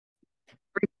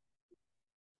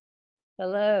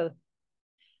Hello.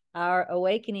 Our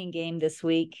awakening game this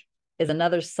week is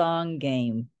another song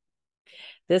game.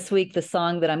 This week, the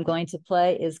song that I'm going to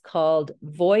play is called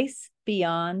Voice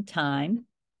Beyond Time.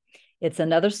 It's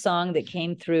another song that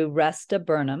came through Resta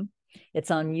Burnham.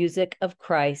 It's on Music of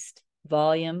Christ,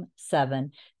 Volume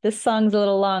 7. This song's a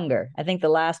little longer. I think the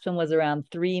last one was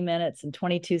around 3 minutes and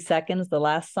 22 seconds, the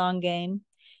last song game.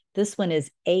 This one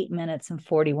is 8 minutes and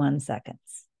 41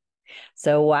 seconds.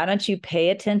 So why don't you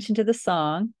pay attention to the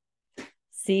song,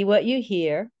 see what you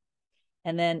hear,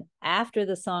 and then after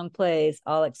the song plays,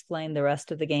 I'll explain the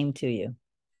rest of the game to you.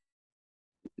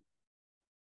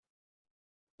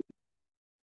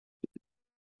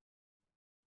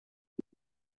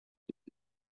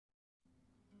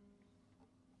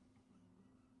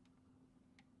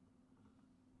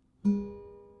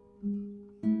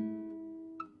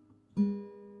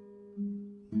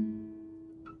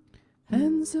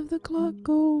 Hands of the clock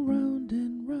go round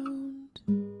and round.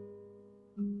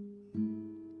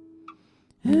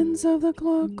 Hands of the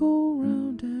clock go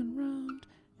round and round.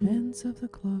 Hands of the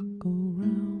clock go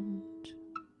round.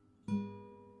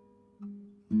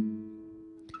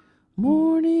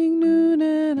 Morning, noon,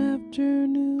 and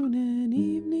afternoon, and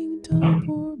evening time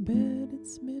for bed.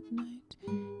 It's midnight.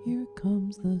 Here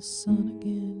comes the sun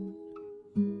again.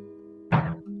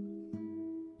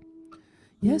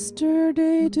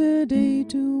 Yesterday, today,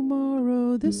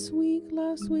 tomorrow, this week,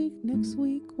 last week, next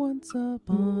week, once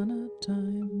upon a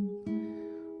time,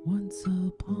 once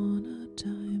upon a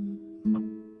time.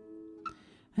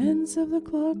 Hands of the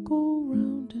clock go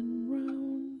round and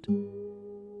round.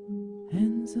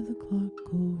 Hands of the clock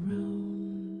go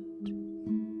round.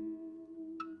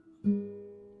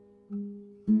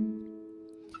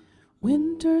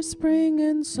 Winter, spring,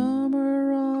 and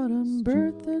summer, autumn,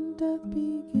 birth and death,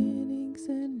 beginnings,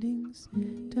 endings.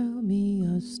 Tell me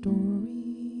a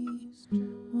story.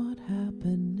 What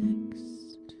happened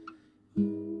next?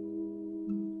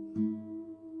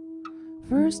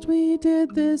 First we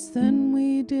did this, then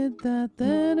we did that,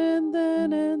 then and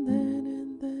then and then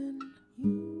and then,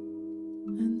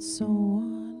 and so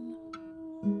on.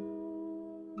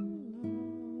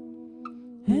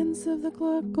 Hands of the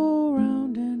clock go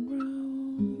round and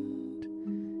round.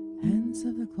 Hands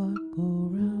of the clock go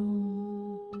round.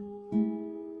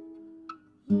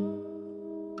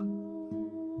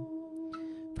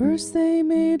 First they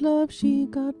made love, she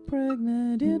got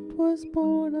pregnant. It was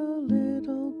born a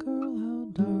little girl, how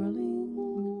darling,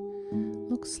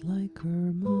 looks like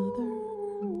her mother.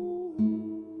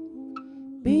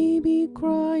 Baby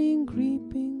crying,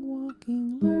 creeping,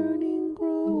 walking, learning,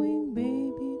 growing,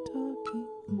 baby talking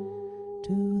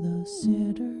to the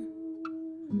sitter,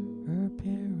 her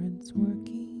parents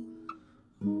working.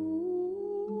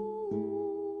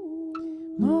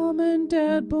 Mom and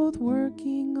dad both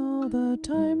working all the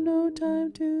time, no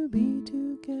time to be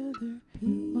together.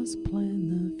 Must plan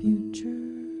the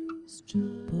future,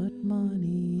 put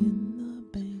money in the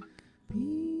bank.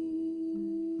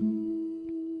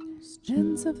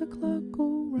 Hands of the clock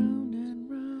go round and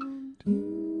round.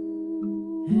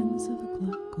 Hands of the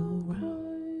clock go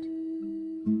round.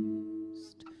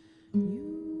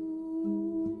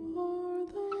 You are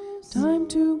the time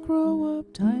to grow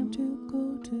up, time to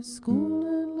go to school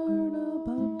and learn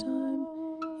about time,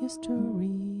 history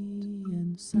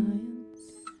and science,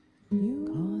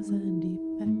 cause and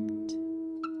effect.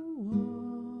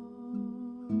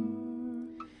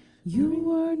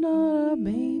 You are not a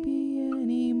baby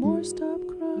anymore, stop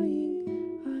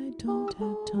crying, I don't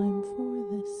have time for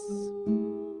this.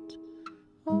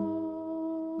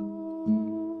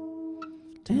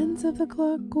 Hands of the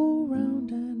clock go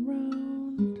round and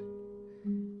round.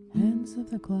 Hands of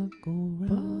the clock go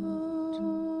round.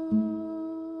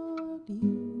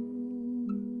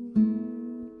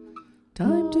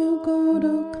 Time to go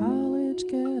to college,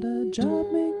 get a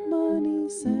job, make money,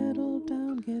 settle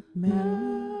down, get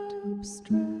married,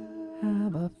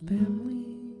 have a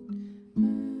family,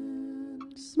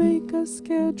 make a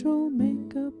schedule,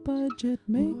 make a budget,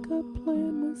 make a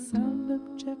plan with sound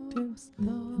objectives,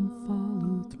 and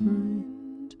follow through.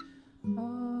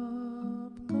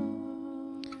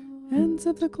 Hands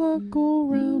of the clock go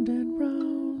round and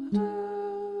round.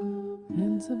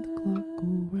 Hands of the clock go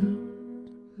round.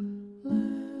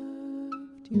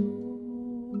 Left you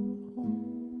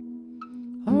home.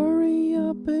 Hurry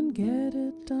up and get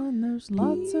it done. There's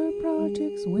lots of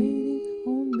projects waiting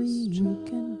only you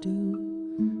can do.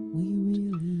 We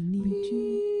really need you.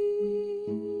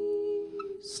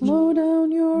 Slow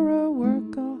down, you're a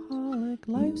workaholic.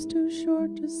 Life's too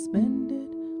short to spend it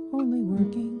only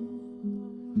working.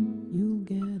 You'll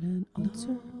get an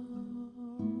ulcer.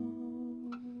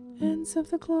 Hands of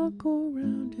the clock go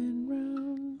round and round.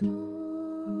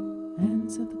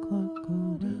 Hands of the clock go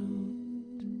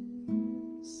round,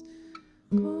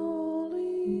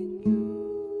 calling you.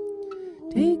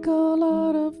 Take a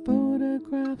lot of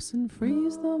photographs and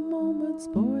freeze the moments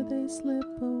before they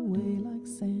slip away like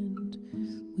sand.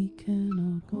 We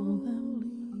cannot call them.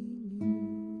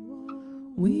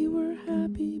 We were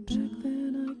happy back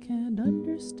then. I can't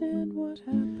understand what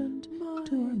happened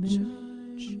to our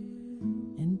marriage.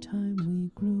 In time we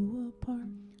grew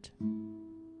apart.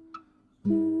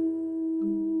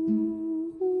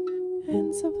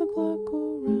 Hands of the clock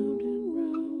go round and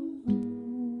round.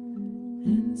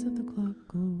 Hands of the clock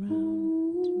go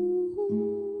round.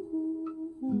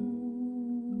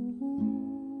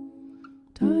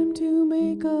 Time to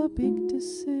make a big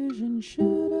decision.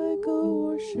 Should I go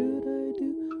or should I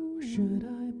do? Or should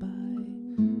I buy?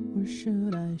 Or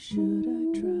should I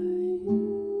try?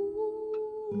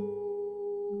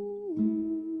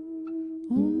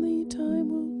 Only time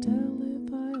will tell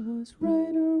if I was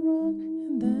right or wrong,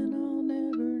 and then I'll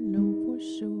never know for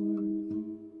sure.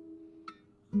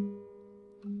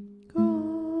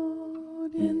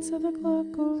 God, hands of the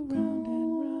clock go round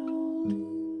and round.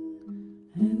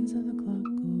 Hands of the clock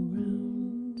go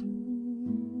round.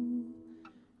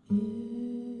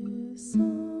 Is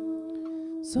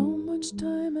so much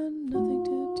time and nothing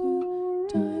to do.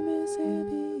 Time is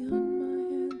heavy on my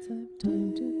hands. I've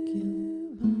time to kill.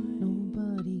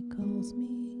 Nobody calls me.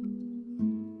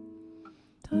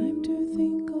 Time to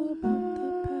think about the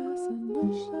past and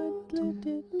wish I'd lived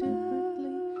it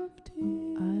differently.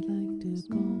 I'd like to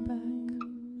go back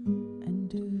and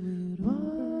do it over.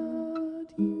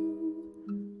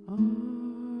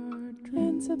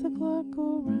 Hands of the clock go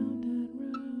round and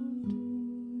round.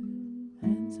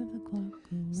 Hands of the clock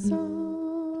go round.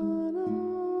 Son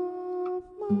of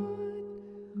mine,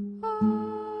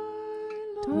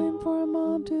 time for a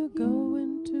mom to go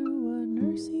into a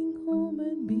nursing home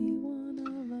and be one of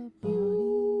the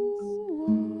bodies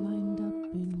lined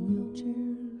up in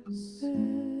wheelchairs.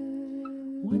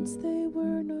 Once they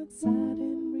were not sad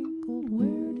and wrinkled,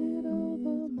 where did all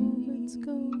the moments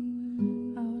go?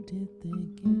 How did they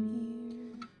get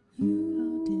here?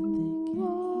 How did they get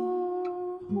here?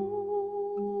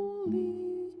 Holy.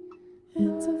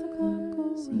 Hands of the clock go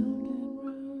round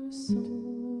and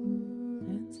round.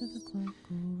 Hands of the clock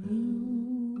go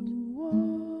round.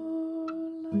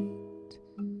 Light.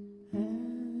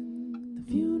 And the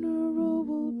funeral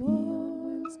will be on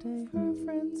Wednesday. Her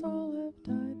friends all have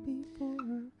died before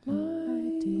her. I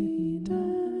didn't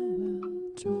know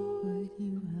her well, but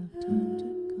you have time to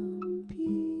come.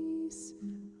 Peace.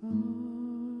 I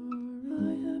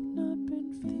have not been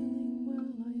feeling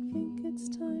well. I think it's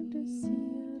time to see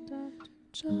a doctor.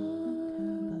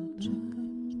 Child,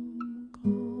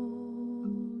 calling.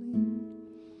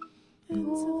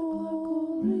 Hands of the clock go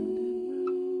round and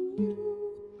round.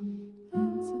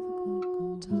 Hands of the clock go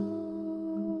top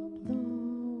the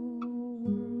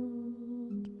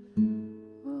world.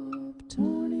 Up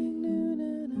morning, noon,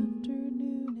 and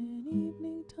afternoon, and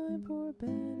evening time for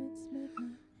bed. It's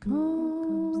midnight. Come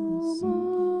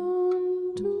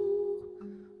on to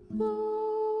the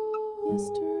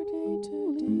yesterday,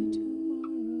 today,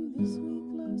 tomorrow, this week,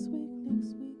 last week,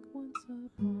 next week, once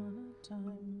upon a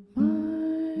time. My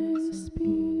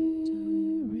spirit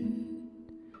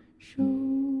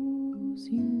shows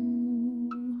you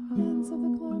how. Hands of the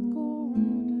clock go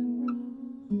round and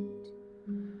round.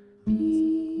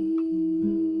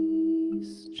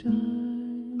 Peace, child.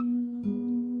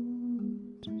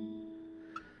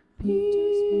 Peace,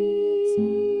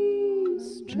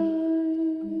 child.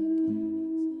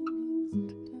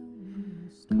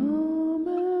 Come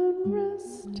and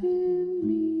rest in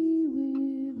me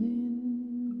within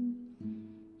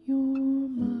your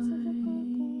mind.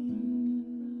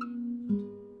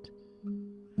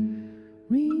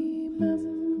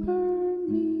 Remember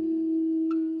me.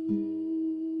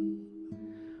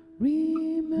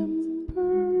 Remember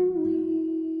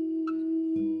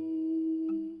we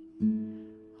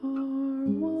are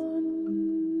one.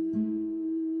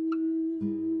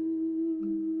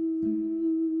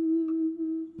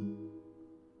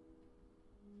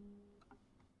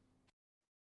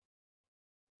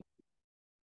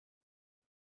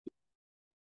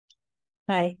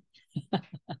 Hi.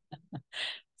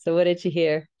 So what did you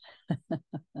hear?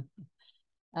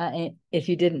 If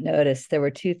you didn't notice, there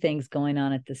were two things going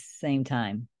on at the same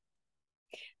time.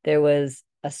 There was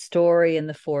a story in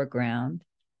the foreground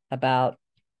about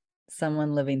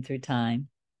someone living through time.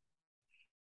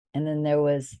 And then there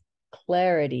was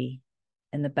clarity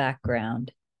in the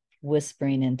background,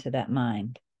 whispering into that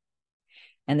mind.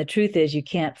 And the truth is, you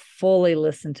can't fully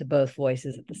listen to both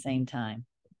voices at the same time.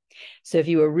 So if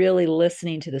you were really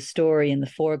listening to the story in the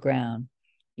foreground,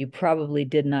 you probably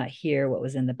did not hear what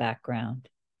was in the background.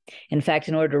 In fact,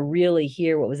 in order to really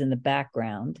hear what was in the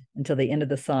background until the end of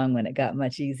the song, when it got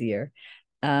much easier,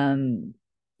 you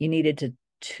needed to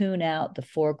tune out the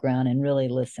foreground and really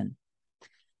listen.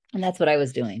 And that's what I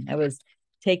was doing. I was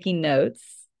taking notes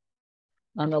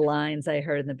on the lines I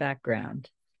heard in the background,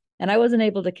 and I wasn't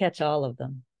able to catch all of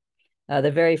them.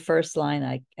 The very first line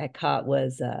I caught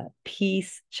was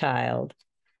peace, child.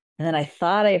 And then I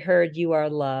thought I heard you are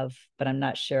love, but I'm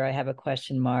not sure. I have a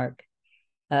question mark.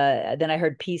 Then I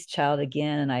heard peace, child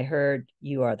again, and I heard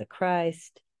you are the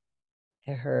Christ.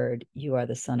 I heard you are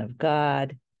the Son of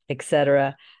God,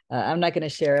 etc. I'm not going to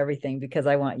share everything because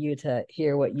I want you to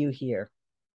hear what you hear.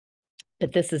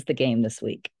 But this is the game this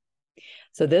week.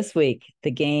 So this week,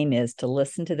 the game is to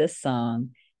listen to this song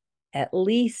at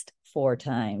least 4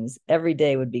 times. Every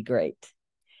day would be great.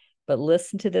 But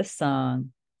listen to this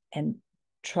song and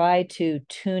try to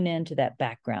tune into that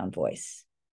background voice.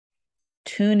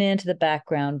 Tune into the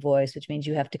background voice, which means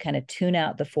you have to kind of tune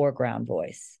out the foreground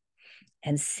voice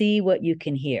and see what you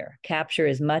can hear. Capture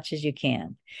as much as you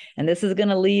can. And this is going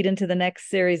to lead into the next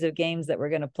series of games that we're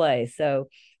going to play. So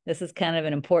this is kind of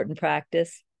an important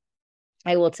practice.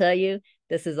 I will tell you,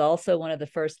 this is also one of the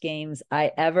first games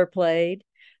I ever played.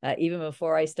 Even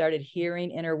before I started hearing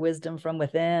inner wisdom from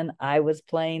within, I was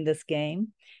playing this game,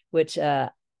 which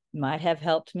might have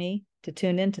helped me to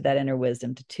tune into that inner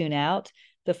wisdom, to tune out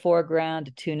the foreground,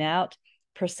 to tune out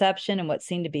perception and what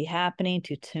seemed to be happening,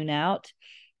 to tune out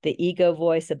the ego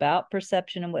voice about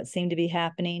perception and what seemed to be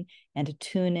happening, and to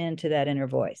tune into that inner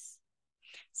voice.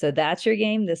 So that's your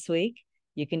game this week.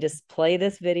 You can just play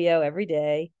this video every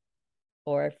day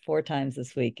or 4 times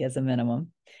this week as a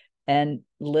minimum, and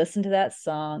listen to that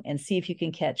song and see if you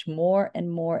can catch more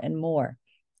and more and more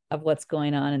of what's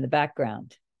going on in the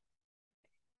background.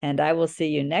 And I will see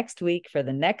you next week for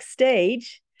the next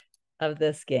stage of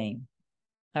this game.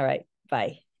 All right,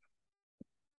 bye.